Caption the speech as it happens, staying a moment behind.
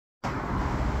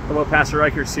Hello, Pastor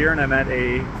Reichert's here, and I'm at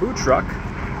a food truck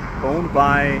owned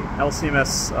by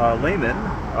LCMS layman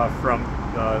from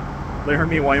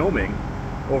Laramie, Wyoming,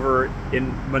 over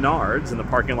in Menards in the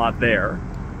parking lot there,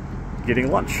 getting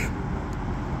lunch.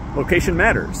 Location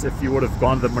matters. If you would have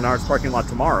gone to the Menards parking lot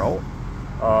tomorrow,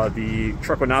 the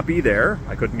truck would not be there.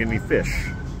 I couldn't get any fish.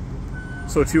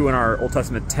 So too in our Old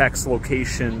Testament text,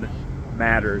 location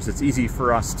matters. It's easy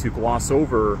for us to gloss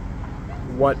over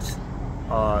what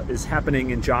is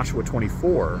happening in Joshua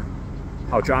 24,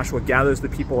 how Joshua gathers the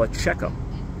people at Shechem.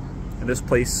 And this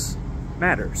place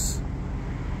matters.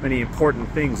 Many important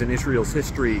things in Israel's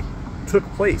history took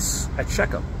place at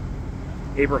Shechem.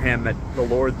 Abraham met the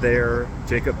Lord there.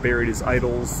 Jacob buried his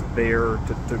idols there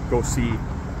to go see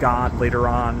God later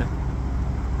on.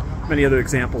 Many other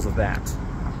examples of that.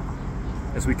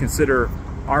 As we consider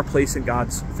our place in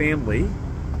God's family,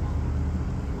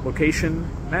 location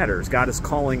matters. God is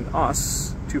calling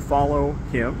us to follow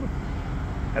Him.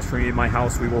 As for me and my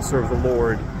house, we will serve the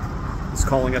Lord. He's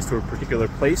calling us to a particular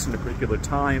place and a particular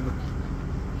time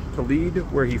to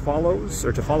lead where He follows,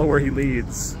 or to follow where He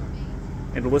leads,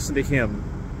 and to listen to Him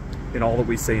in all that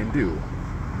we say and do.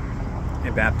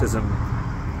 In baptism,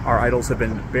 our idols have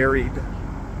been buried,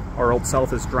 our old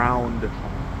self is drowned,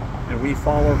 and we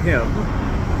follow Him,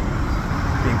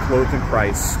 being clothed in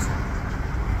Christ.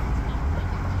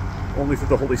 Only through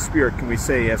the Holy Spirit can we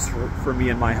say, as for me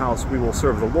and my house, we will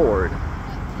serve the Lord.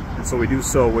 And so we do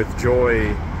so with joy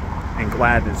and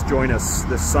gladness. Join us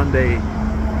this Sunday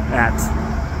at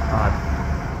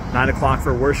 9 o'clock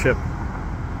for worship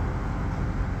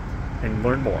and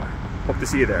learn more. Hope to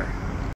see you there.